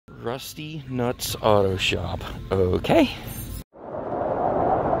Rusty Nuts Auto Shop. Okay.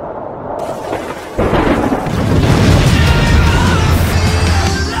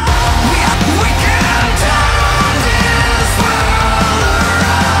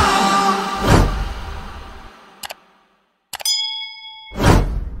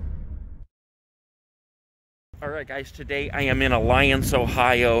 Alright guys, today I am in Alliance,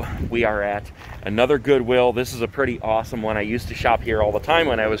 Ohio. We are at another Goodwill. This is a pretty awesome one. I used to shop here all the time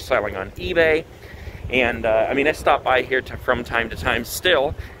when I was selling on eBay. And I mean, I stop by here from time to time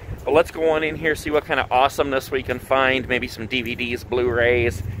still. But let's go on in here, see what kind of awesomeness we can find. Maybe some DVDs,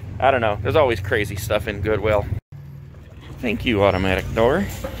 Blu-rays. I don't know. There's always crazy stuff in Goodwill. Thank you, automatic door.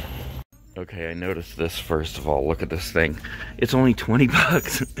 Okay, I noticed this first of all. Look at this thing. It's only 20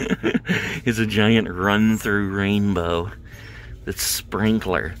 bucks. It's a giant run-through rainbow that's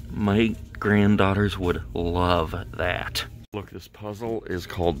sprinkler. My granddaughters would love that. Look, this puzzle is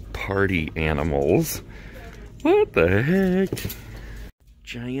called Party Animals. What the heck?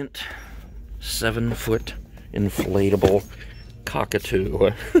 Giant 7-foot inflatable cockatoo.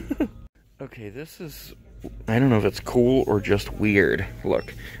 Okay, this is... I don't know if it's cool or just weird.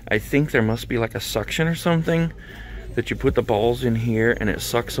 Look, I think there must be like a suction or something that you put the balls in here and it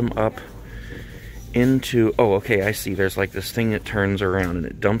sucks them up into... Oh, okay, I see. There's like this thing that turns around and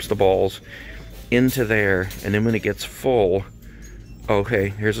it dumps the balls into there, and then when it gets full... Okay,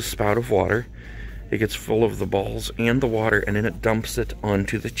 here's a spout of water. It gets full of the balls and the water, and then it dumps it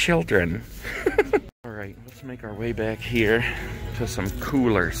onto the children. Alright, let's make our way back here to some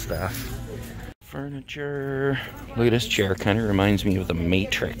cooler stuff. Furniture. Look at this chair. Kind of reminds me of the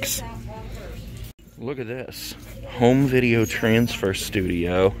Matrix. Look at this. Home video transfer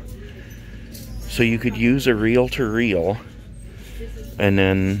studio. So you could use a reel-to-reel. And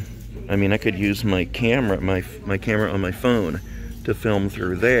then, I mean, I could use my camera, my camera on my phone to film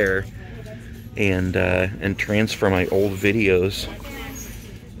through there. And transfer my old videos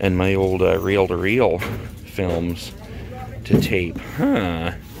and my old reel-to-reel films to tape.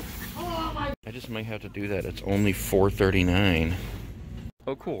 Huh. I just might have to do that. It's only $4.39.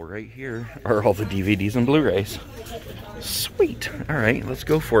 Oh cool, right here are all the DVDs and Blu-rays. Sweet. Alright, let's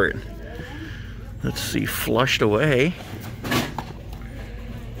go for it. Let's see, Flushed Away.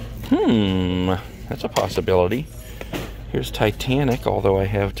 That's a possibility. Here's Titanic, although I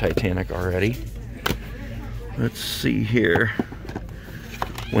have Titanic already. Let's see here.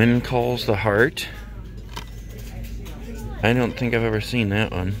 When Calls the Heart. I don't think I've ever seen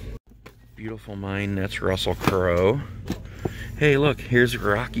that one. Beautiful Mind, that's Russell Crowe. Hey look, here's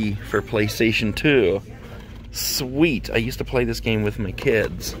Rocky for PlayStation 2. Sweet, I used to play this game with my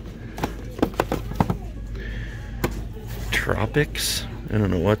kids. Tropics, I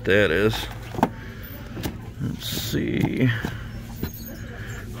don't know what that is. Let's see.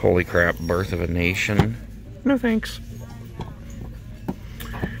 Holy crap, Birth of a Nation. No thanks.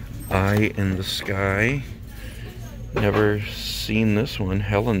 Eye in the Sky. Never seen this one.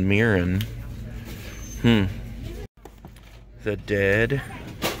 Helen Mirren. The Dead.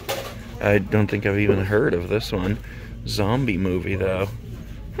 I don't think I've even heard of this one. Zombie movie, though.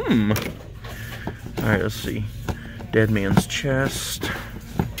 Alright, let's see. Dead Man's Chest.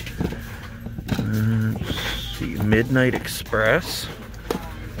 Let's see. Midnight Express.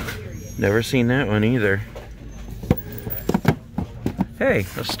 Never seen that one either. Hey,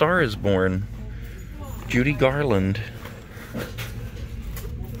 A Star is Born. Judy Garland.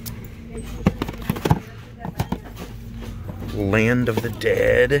 Land of the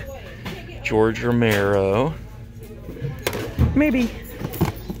Dead. George Romero. Maybe.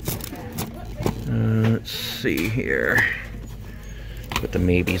 Let's see here. Put the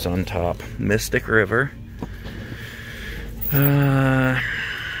maybes on top. Mystic River.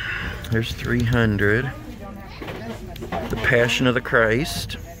 There's 300. The Passion of the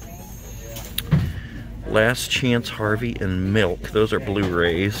Christ. Last Chance Harvey and Milk. Those are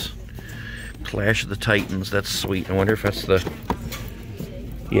Blu-rays. Clash of the Titans. That's sweet. I wonder if that's the...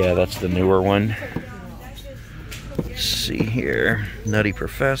 Yeah, that's the newer one. Let's see here. Nutty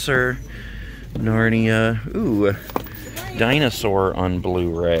Professor. Narnia. Ooh. Dinosaur on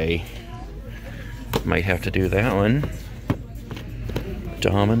Blu-ray. Might have to do that one.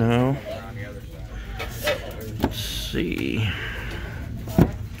 Domino. Let's see.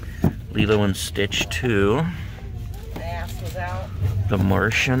 Lilo and Stitch 2. The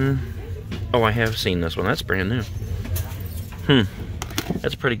Martian. Oh, I have seen this one. That's brand new.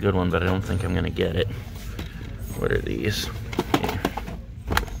 That's a pretty good one, but I don't think I'm going to get it. What are these? Yeah.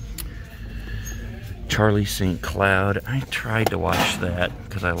 Charlie St. Cloud. I tried to watch that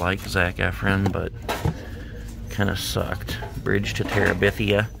because I like Zac Efron, but kind of sucked. Bridge to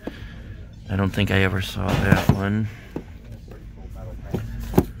Terabithia. I don't think I ever saw that one.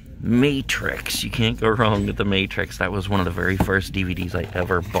 Matrix. You can't go wrong with the Matrix. That was one of the very first DVDs I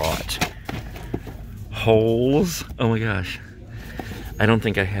ever bought. Holes. Oh my gosh. I don't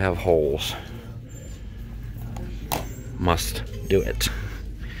think I have Holes. Must do it.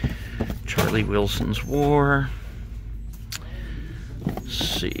 Charlie Wilson's War. Let's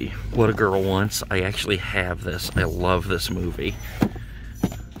see. What a Girl Wants. I actually have this. I love this movie.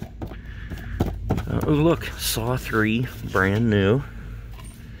 Oh, look. Saw 3. Brand new.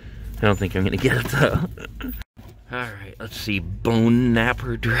 I don't think I'm going to get it, though. Alright, let's see. Bone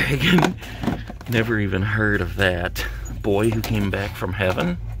Napper Dragon. Never even heard of that. Boy Who Came Back from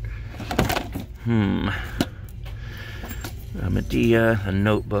Heaven. Medea, A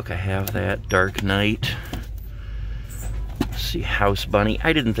Notebook, I have that. Dark Knight. Let's see, House Bunny.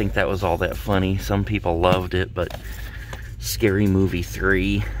 I didn't think that was all that funny. Some people loved it, but Scary Movie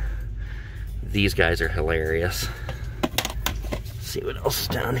 3. These guys are hilarious. Let's see what else is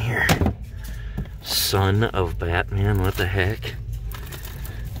down here. Son of Batman, what the heck?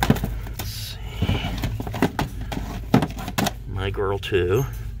 Let's see. My Girl 2.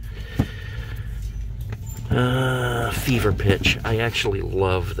 Fever Pitch. I actually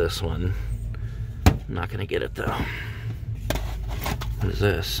love this one. I'm not gonna get it though. What is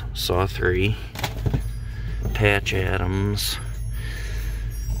this? Saw 3. Patch Adams.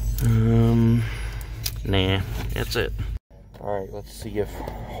 Nah, that's it. Alright, let's see if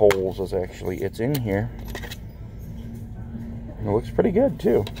Holes is actually, it's in here. And it looks pretty good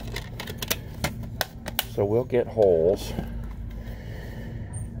too. So we'll get Holes.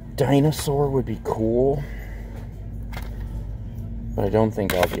 Dinosaur would be cool, but I don't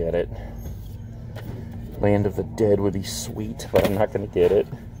think I'll get it. Land of the Dead would be sweet, but I'm not going to get it.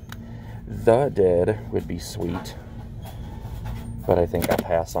 The Dead would be sweet, but I think I'll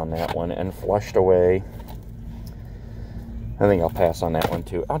pass on that one. And Flushed Away, I think I'll pass on that one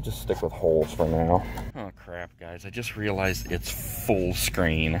too. I'll just stick with Holes for now. Oh crap, guys, I just realized it's full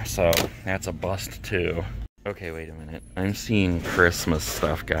screen, so that's a bust too. Okay, wait a minute. I'm seeing Christmas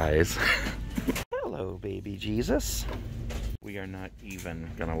stuff, guys. Hello, baby Jesus. We are not even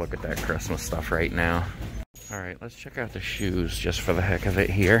gonna look at that Christmas stuff right now. Alright, let's check out the shoes just for the heck of it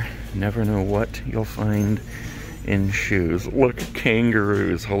here. Never know what you'll find in shoes. Look,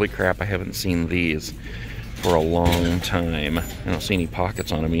 kangaroos. Holy crap, I haven't seen these for a long time. I don't see any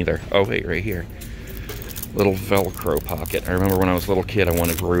pockets on them either. Oh, wait, right here. Little Velcro pocket. I remember when I was a little kid, I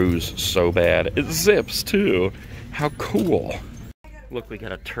wanted Ruse so bad. It zips, too. How cool. Look, we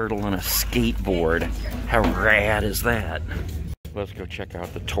got a turtle on a skateboard. How rad is that? Let's go check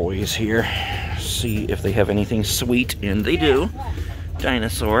out the toys here. See if they have anything sweet. And they do.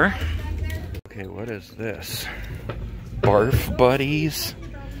 Dinosaur. Okay, what is this? Barf Buddies?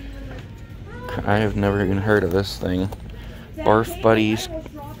 I have never even heard of this thing. Barf Buddies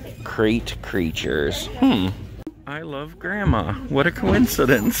Crate Creatures. I love Grandma. What a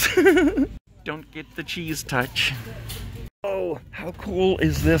coincidence. Don't get the cheese touch. Oh, how cool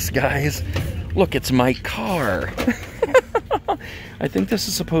is this, guys? Look, it's my car. I think this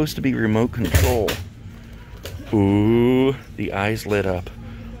is supposed to be remote control. Ooh, the eyes lit up.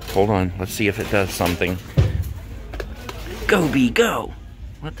 Hold on, let's see if it does something. Go, Bee, go!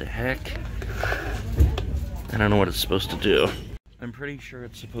 What the heck? I don't know what it's supposed to do. I'm pretty sure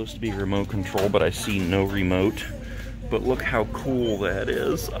it's supposed to be remote control, but I see no remote. But look how cool that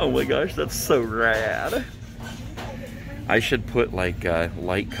is. Oh my gosh, that's so rad. I should put like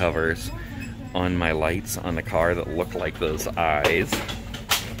light covers on my lights on the car that look like those eyes.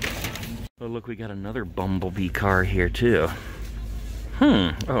 Oh look, we got another Bumblebee car here too.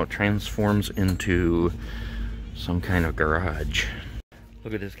 Oh, it transforms into some kind of garage.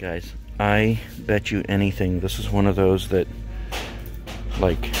 Look at this, guys. I bet you anything this is one of those that,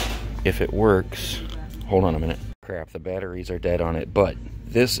 like, if it works... Hold on a minute. Crap, the batteries are dead on it. But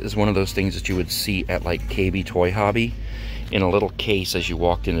this is one of those things that you would see at, like, KB Toy Hobby in a little case as you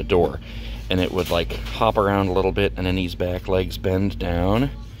walked in the door. And it would, like, hop around a little bit, and then these back legs bend down.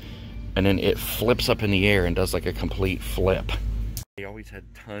 And then it flips up in the air and does, like, a complete flip. They always had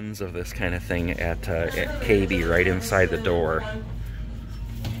tons of this kind of thing at KB right inside the door.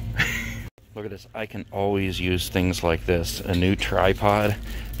 Look at this. I can always use things like this. A new tripod.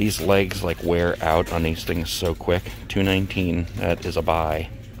 These legs like wear out on these things so quick. $2.19. That is a buy.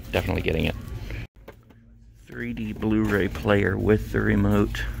 Definitely getting it. 3D Blu-ray player with the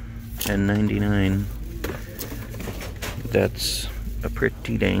remote. $10.99. That's a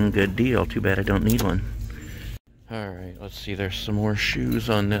pretty dang good deal. Too bad I don't need one. Alright, let's see. There's some more shoes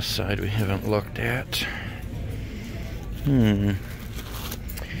on this side we haven't looked at.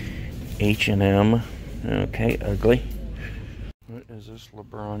 H&M. Okay, ugly. What is this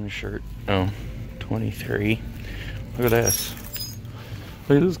LeBron shirt? Oh, 23. Look at this.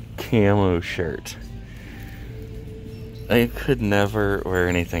 Look at this camo shirt. I could never wear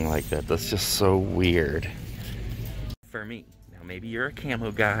anything like that. That's just so weird. For me. Now maybe you're a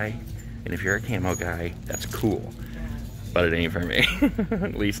camo guy, and if you're a camo guy, that's cool. But it ain't for me.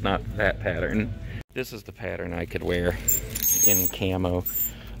 At least not that pattern. This is the pattern I could wear in camo.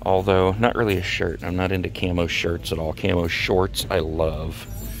 Although, not really a shirt. I'm not into camo shirts at all. Camo shorts, I love.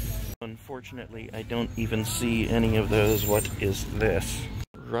 Unfortunately, I don't even see any of those. What is this?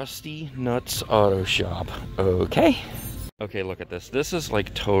 Rusty Nuts Auto Shop. Okay. Okay, look at this. This is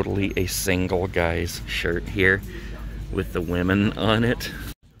like totally a single guy's shirt here with the women on it.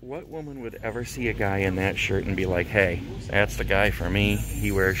 What woman would ever see a guy in that shirt and be like, hey, that's the guy for me.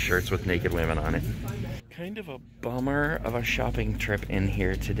 He wears shirts with naked women on it. Kind of a bummer of a shopping trip in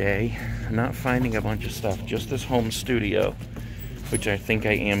here today. I'm not finding a bunch of stuff, just this home studio, which I think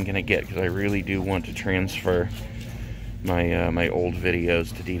I am going to get because I really do want to transfer my my old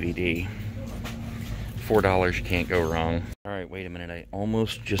videos to DVD. $4 can't go wrong. Alright, wait a minute. I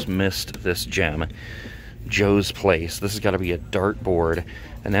almost just missed this gem. Joe's Place. This has got to be a dartboard,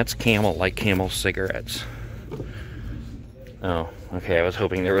 and that's Camel, like Camel cigarettes. Oh, okay, I was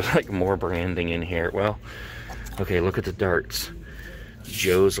hoping there was like more branding in here. Well, okay, look at the darts.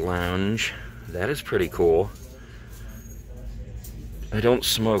 Joe's Lounge. That is pretty cool. I don't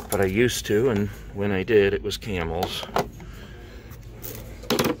smoke, but I used to, and when I did, it was Camels.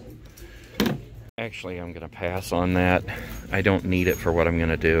 Actually, I'm going to pass on that. I don't need it for what I'm going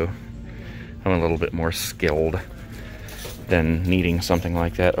to do. I'm a little bit more skilled than needing something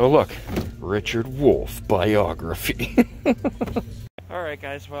like that. Oh, look. Richard Wolff biography. Alright,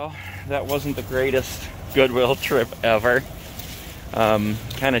 guys. Well, that wasn't the greatest Goodwill trip ever.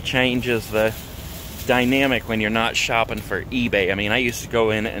 Kind of changes the dynamic when you're not shopping for eBay. I mean, I used to go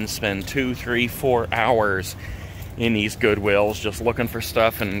in and spend 2, 3, 4 hours in these Goodwills just looking for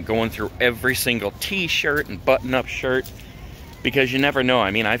stuff and going through every single t-shirt and button-up shirt, because you never know.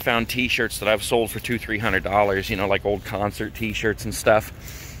 I mean, I found t-shirts that I've sold for $200-300, you know, like old concert t-shirts and stuff.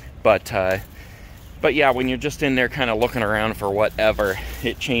 But yeah, when you're just in there kind of looking around for whatever,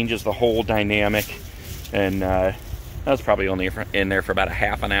 it changes the whole dynamic. And I was probably only in there for about a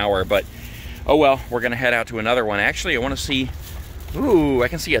half an hour, but oh well, we're gonna head out to another one. Actually, I want to see, ooh, I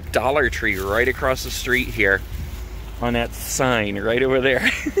can see a Dollar Tree right across the street here on that sign right over there.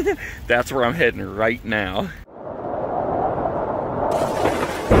 That's where I'm heading right now.